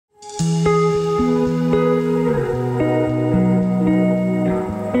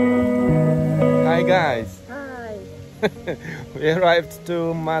We arrived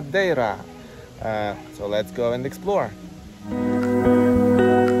to Madeira, so let's go and explore.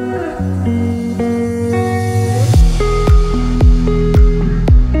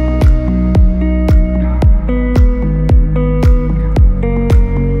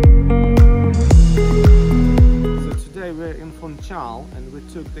 In Funchal, and we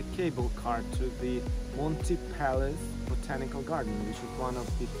took the cable car to the Monte Palace Botanical Garden, which is one of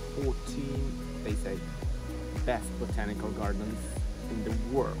the 14, they say, best botanical gardens in the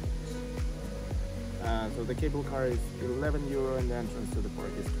world. So the cable car is €11 and the entrance to the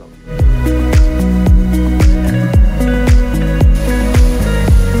park is 12.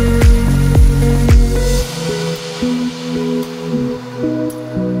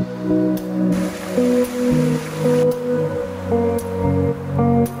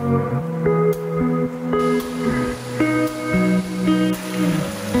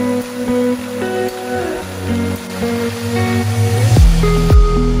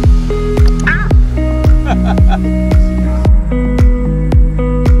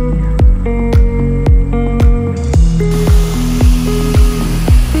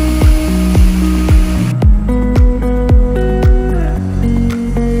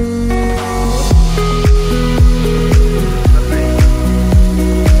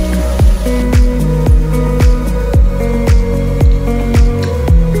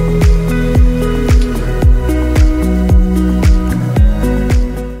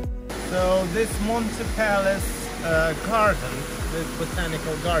 Monte Palace garden, this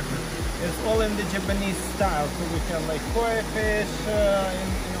botanical garden, is all in the Japanese style, so we have like koi fish in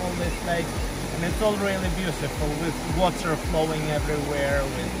all this lake, and it's all really beautiful with water flowing everywhere,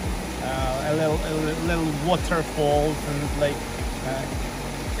 with little waterfalls and like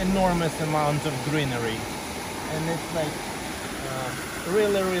enormous amount of greenery, and it's like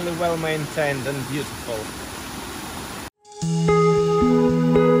really well maintained and beautiful.